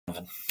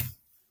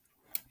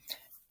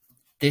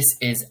This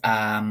is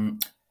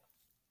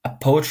a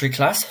poetry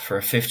class for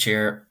a 5th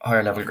year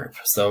higher level group.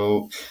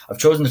 So I've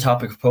chosen the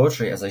topic of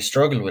poetry as I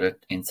struggled with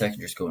it in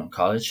secondary school and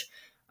college.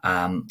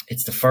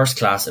 It's the first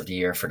class of the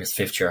year for this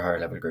 5th year higher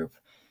level group.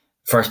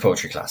 First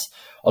poetry class.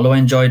 Although I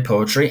enjoyed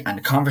poetry and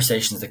the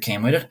conversations that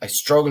came with it, I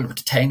struggled with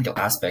the technical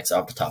aspects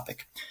of the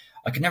topic.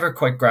 I could never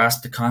quite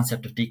grasp the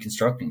concept of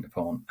deconstructing the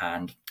poem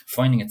and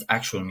finding its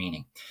actual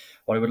meaning.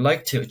 What I would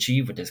like to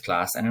achieve with this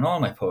class and in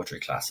all my poetry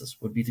classes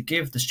would be to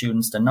give the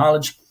students the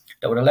knowledge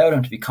that would allow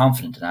them to be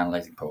confident in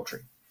analysing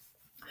poetry.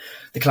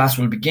 The class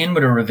will begin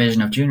with a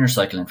revision of junior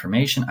cycle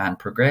information and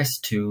progress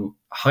to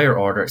higher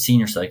order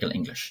senior cycle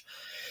English.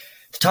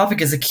 The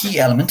topic is a key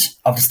element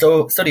of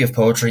the study of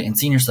poetry in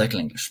senior cycle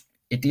English.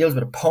 It deals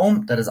with a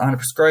poem that is on a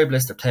prescribed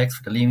list of texts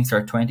for the Leaving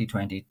Cert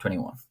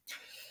 2020-21.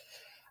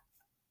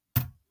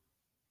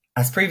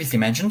 As previously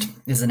mentioned,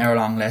 this is an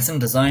hour-long lesson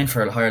designed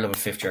for a higher level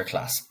 5th year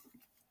class.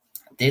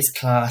 This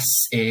class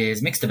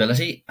is mixed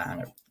ability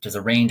and there's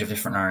a range of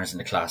different learners in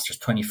the class. There's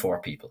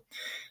 24 people.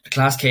 The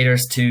class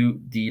caters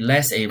to the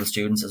less able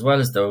students as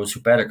well as those who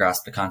better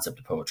grasp the concept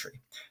of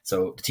poetry.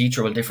 So the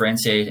teacher will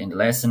differentiate in the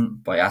lesson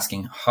by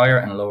asking higher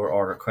and lower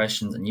order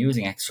questions and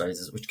using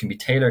exercises which can be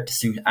tailored to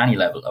suit any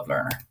level of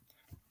learner.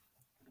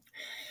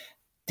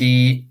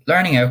 The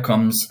learning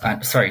intentions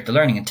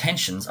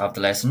of the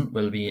lesson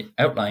will be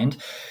outlined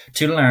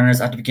to the learners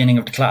at the beginning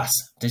of the class.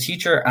 The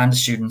teacher and the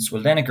students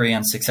will then agree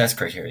on success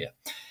criteria.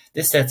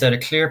 This sets out a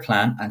clear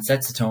plan and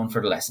sets the tone for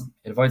the lesson.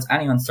 It avoids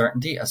any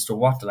uncertainty as to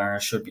what the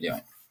learners should be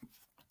doing.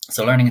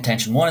 So learning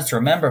intention 1 is to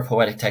remember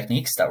poetic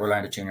techniques that were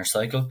learned at junior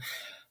cycle.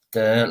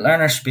 The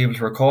learner should be able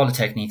to recall the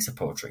techniques of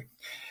poetry.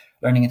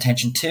 Learning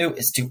intention 2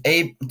 is to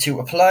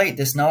apply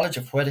this knowledge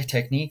of poetic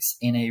techniques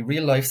in a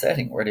real-life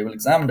setting where they will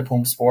examine the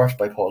poem Sport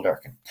by Paul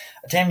Durkin,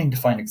 attempting to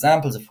find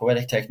examples of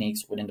poetic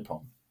techniques within the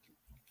poem.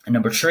 And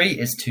number 3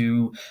 is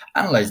to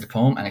analyse the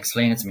poem and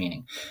explain its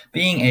meaning.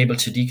 Being able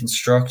to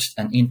deconstruct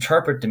and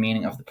interpret the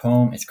meaning of the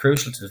poem is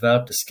crucial to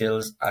develop the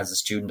skills as a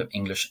student of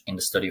English in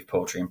the study of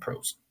poetry and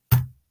prose.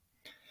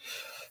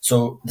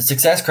 So the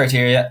success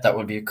criteria that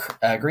will be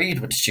agreed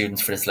with the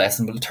students for this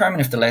lesson will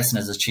determine if the lesson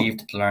has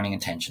achieved the learning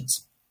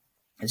intentions.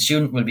 The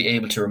student will be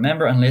able to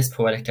remember and list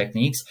poetic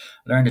techniques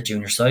learned at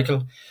junior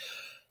cycle.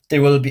 They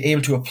will be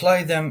able to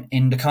apply them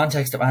in the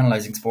context of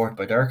analysing Sport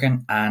by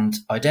Durkin and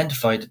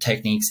identify the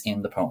techniques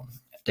in the poem.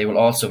 They will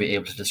also be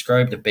able to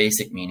describe the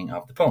basic meaning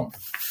of the poem.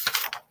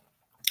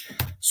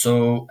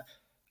 So,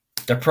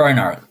 their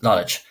prior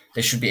knowledge.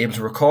 They should be able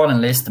to recall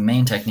and list the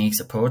main techniques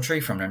of poetry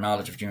from their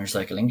knowledge of junior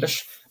cycle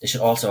English. They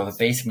should also have a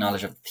basic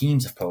knowledge of the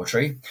themes of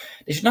poetry.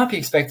 They should not be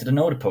expected to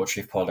know the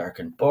poetry of Paul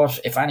Durkin, but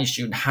if any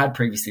student had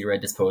previously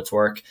read this poet's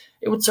work,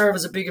 it would serve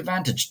as a big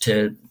advantage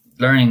to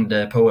learning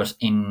the poet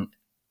in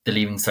the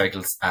Leaving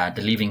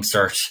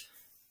Cert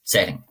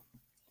setting.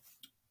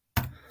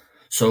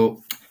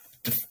 So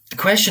the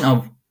question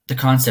of the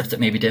concept that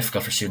may be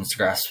difficult for students to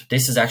grasp,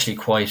 this is actually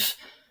quite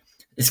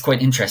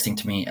interesting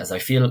to me, as I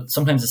feel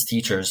sometimes as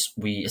teachers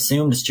we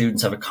assume the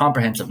students have a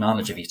comprehensive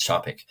knowledge of each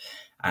topic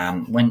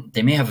when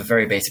they may have a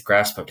very basic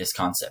grasp of this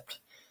concept.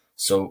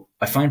 So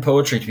I find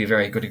poetry to be a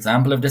very good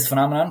example of this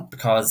phenomenon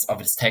because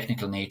of its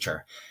technical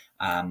nature.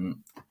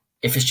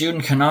 If a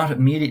student cannot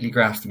immediately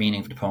grasp the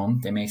meaning of the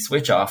poem, they may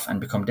switch off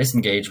and become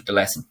disengaged with the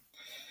lesson.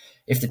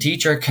 If the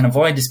teacher can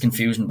avoid this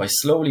confusion by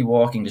slowly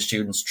walking the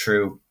students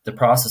through the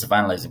process of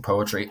analysing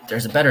poetry,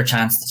 there's a better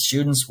chance that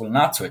students will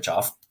not switch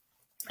off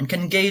and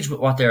can engage with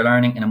what they are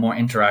learning in a more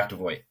interactive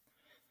way.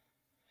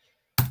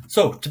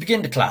 So, to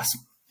begin the class,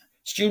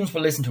 students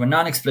will listen to a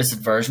non-explicit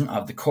version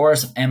of the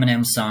chorus of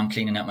Eminem's song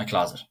Cleaning Out My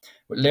Closet,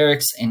 with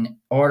lyrics in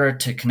order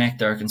to connect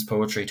Durkin's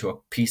poetry to a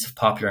piece of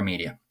popular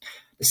media.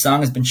 The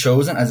song has been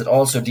chosen as it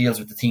also deals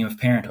with the theme of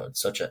parenthood,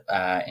 such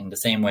in the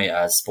same way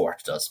as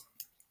Sport does.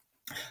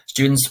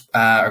 Students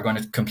are going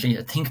to complete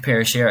a think,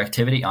 pair, share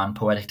activity on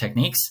poetic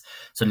techniques,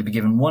 so they'll be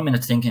given 1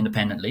 minute to think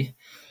independently.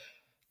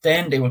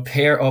 Then they will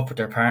pair up with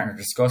their partner to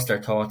discuss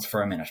their thoughts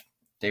for a minute.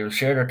 They will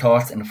share their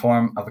thoughts in the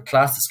form of a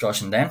class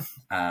discussion then,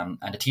 and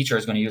the teacher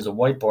is going to use a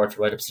whiteboard to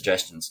write up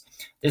suggestions.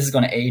 This is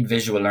going to aid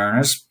visual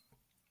learners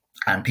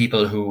and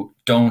people who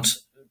don't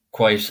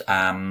quite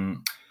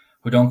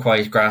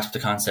grasp the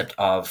concept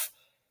of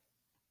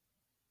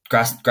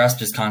grasp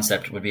this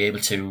concept would be able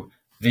to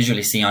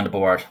visually see on the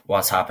board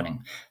what's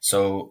happening.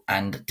 So,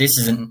 and this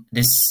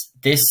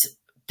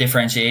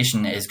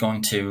differentiation is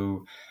going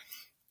to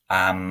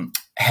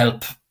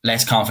help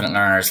less confident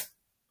learners,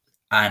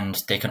 and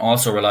they can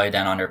also rely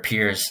then on their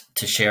peers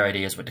to share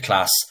ideas with the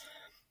class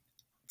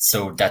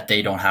so that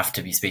they don't have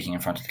to be speaking in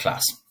front of the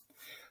class.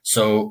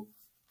 So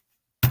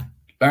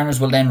learners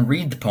will then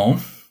read the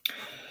poem.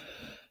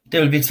 They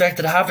will be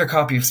expected to have their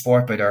copy of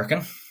Sport by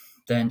Durkin.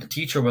 Then the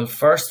teacher will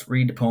first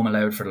read the poem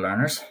aloud for the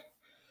learners.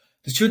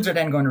 The students are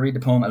then going to read the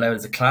poem aloud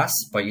as a class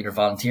by either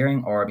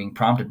volunteering or being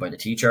prompted by the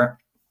teacher.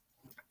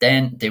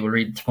 Then they will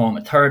read the poem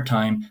a third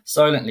time,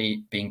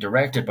 silently, being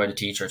directed by the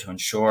teacher to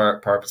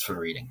ensure purposeful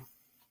reading.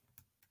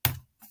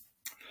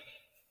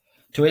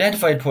 To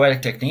identify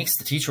poetic techniques,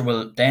 the teacher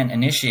will then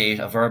initiate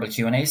a verbal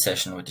Q&A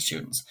session with the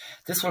students.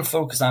 This will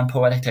focus on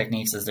poetic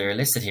techniques as they are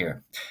listed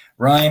here: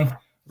 rhyme,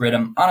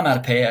 rhythm,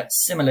 onomatopoeia,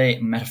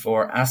 simile,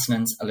 metaphor,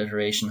 assonance,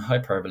 alliteration,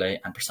 hyperbole,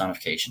 and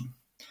personification.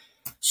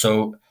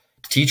 So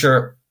the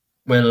teacher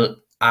will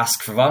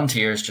ask for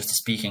volunteers just to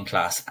speak in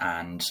class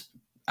and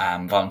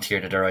volunteer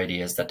to their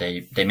ideas that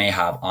they may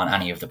have on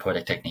any of the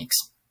poetic techniques.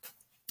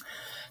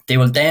 They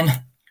will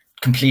then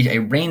complete a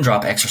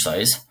raindrop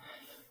exercise,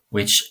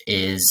 which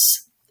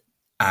is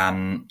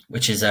a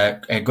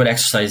good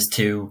exercise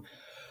to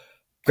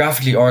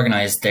graphically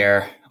organize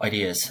their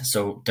ideas.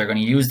 So they're going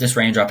to use this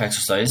raindrop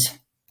exercise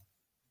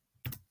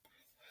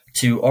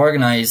to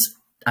organize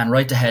and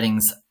write the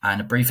headings and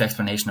a brief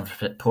explanation of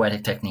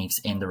poetic techniques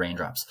in the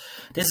raindrops.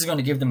 This is going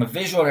to give them a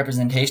visual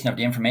representation of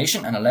the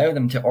information and allow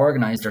them to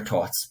organize their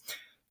thoughts.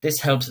 This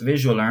helps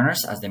visual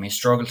learners as they may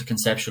struggle to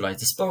conceptualize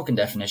the spoken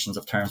definitions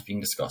of terms being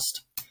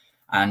discussed.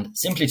 And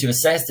simply to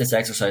assess this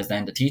exercise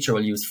then, the teacher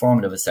will use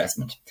formative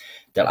assessment.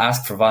 They'll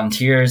ask for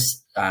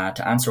volunteers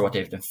to answer what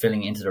they've been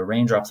filling into the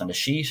raindrops on the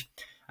sheet,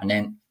 and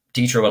then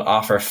the teacher will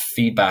offer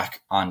feedback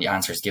on the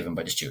answers given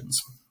by the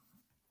students.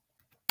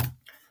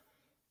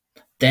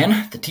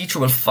 Then the teacher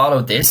will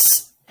follow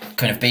this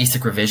kind of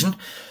basic revision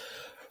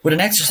with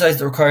an exercise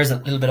that requires a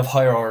little bit of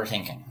higher order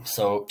thinking.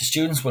 So the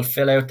students will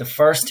fill out the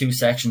first two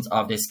sections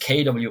of this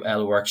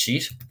KWL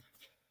worksheet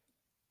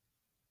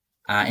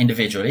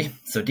individually.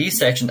 So these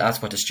sections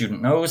ask what the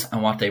student knows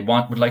and what they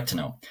would like to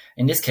know.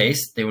 In this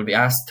case, they will be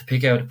asked to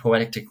pick out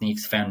poetic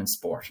techniques found in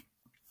sport.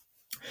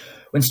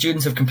 When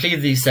students have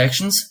completed these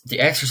sections, the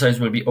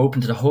exercise will be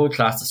open to the whole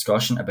class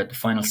discussion about the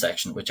final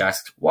section, which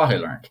asks what I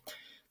learned.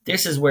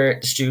 This is where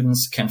the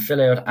students can fill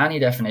out any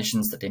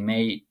definitions that they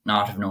may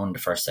not have known in the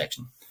first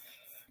section.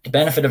 The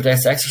benefit of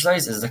this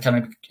exercise is that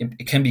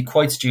it can be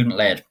quite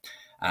student-led.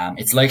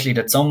 It's likely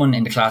that someone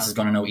in the class is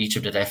going to know each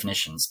of the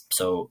definitions.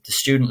 So the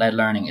student-led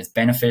learning is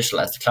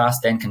beneficial as the class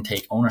then can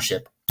take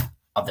ownership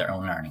of their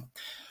own learning.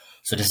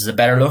 So this is a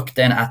better look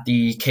then at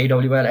the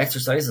KWL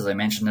exercise, as I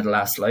mentioned in the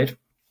last slide.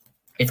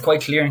 It's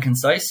quite clear and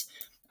concise.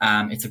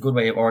 It's a good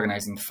way of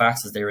organizing the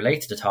facts as they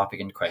relate to the topic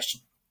in question.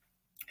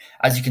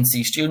 As you can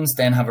see, students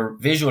then have a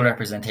visual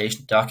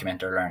representation to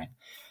document their learning.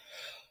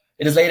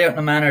 It is laid out in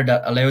a manner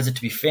that allows it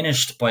to be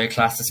finished by a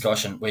class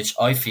discussion, which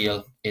I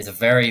feel is a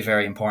very,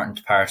 very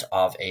important part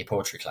of a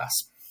poetry class.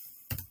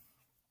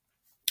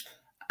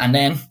 And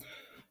then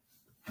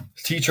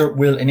the teacher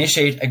will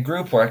initiate a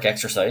group work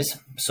exercise.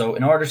 So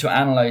in order to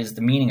analyze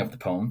the meaning of the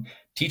poem,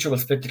 the teacher will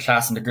split the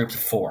class into groups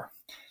of 4.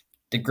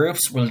 The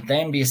groups will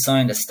then be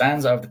assigned a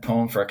stanza of the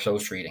poem for a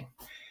close reading.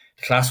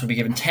 The class will be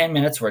given 10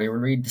 minutes where they will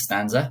read the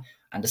stanza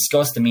and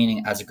discuss the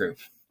meaning as a group.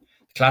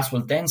 The class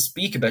will then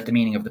speak about the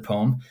meaning of the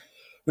poem,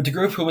 with the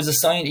group who was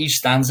assigned each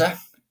stanza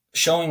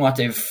showing what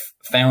they've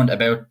found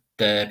about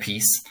the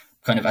piece,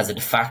 kind of as a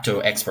de facto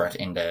expert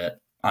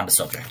on the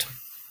subject.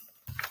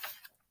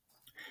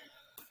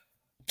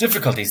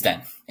 Difficulties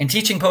then. In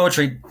teaching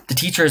poetry, the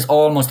teacher is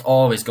almost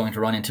always going to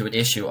run into an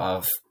issue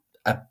of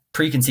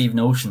preconceived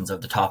notions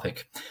of the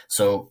topic.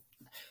 So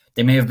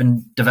they may have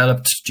been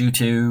developed due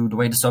to the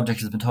way the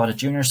subject has been taught at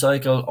junior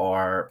cycle,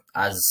 or,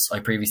 as I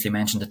previously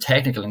mentioned, the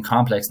technical and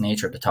complex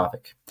nature of the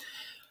topic.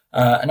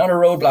 Another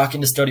roadblock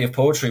in the study of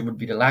poetry would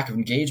be the lack of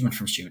engagement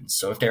from students.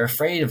 So if they're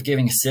afraid of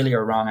giving a silly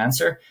or wrong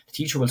answer, the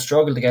teacher will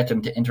struggle to get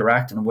them to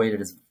interact in a way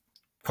that is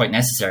quite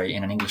necessary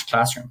in an English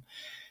classroom.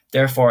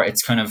 Therefore,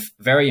 it's kind of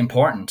very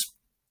important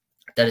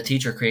that a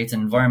teacher creates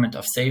an environment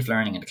of safe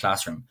learning in the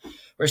classroom,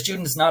 where a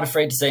student is not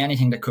afraid to say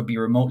anything that could be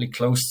remotely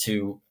close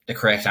to the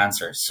correct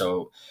answer.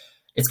 So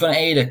it's going to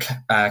aid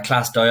a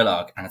class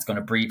dialogue, and it's going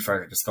to breed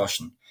further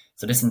discussion.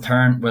 So this in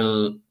turn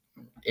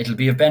it'll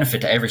be of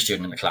benefit to every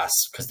student in the class,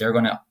 because they're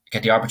going to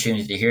get the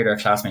opportunity to hear their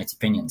classmates'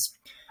 opinions,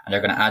 and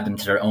they're going to add them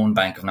to their own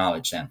bank of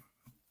knowledge then.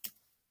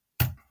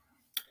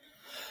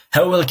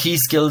 How will key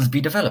skills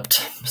be developed?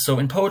 So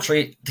in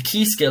poetry, the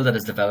key skill that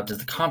is developed is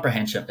the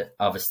comprehension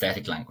of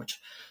aesthetic language.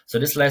 So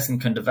this lesson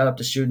can develop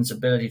the student's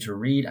ability to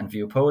read and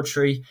view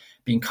poetry,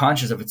 being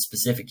conscious of its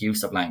specific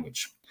use of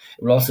language.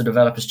 It will also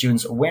develop a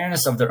student's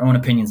awareness of their own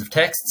opinions of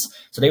texts,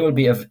 so they will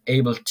be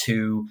able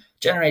to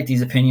generate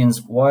these opinions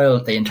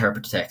while they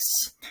interpret the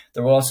texts.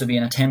 There will also be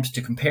an attempt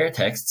to compare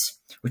texts,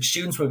 which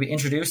students will be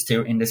introduced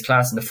to in this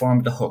class in the form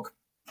of the hook.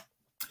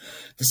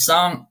 The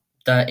song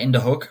in the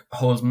hook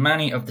holds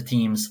many of the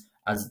themes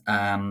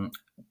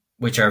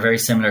which are very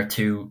similar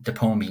to the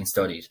poem being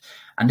studied.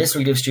 And this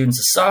will give students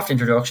a soft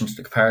introduction to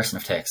the comparison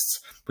of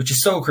texts, which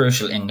is so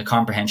crucial in the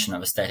comprehension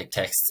of aesthetic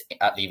texts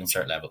at Leaving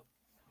Cert level.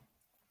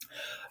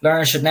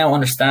 Learners should now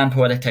understand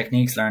poetic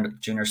techniques learned at the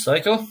junior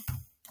cycle.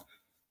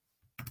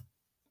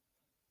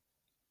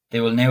 They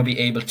will now be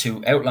able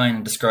to outline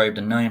and describe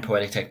the 9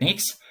 poetic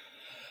techniques.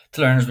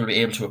 The learners will be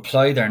able to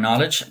apply their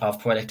knowledge of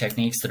poetic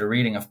techniques to the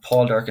reading of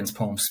Paul Durkin's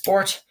poem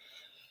Sport.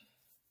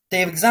 They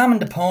have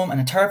examined the poem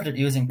and interpreted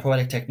using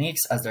poetic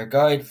techniques as their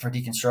guide for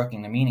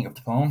deconstructing the meaning of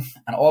the poem.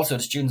 And also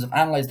the students have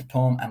analysed the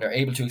poem and are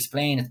able to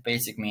explain its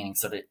basic meaning,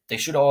 so that they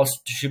should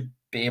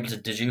be able to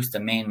deduce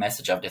the main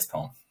message of this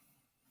poem.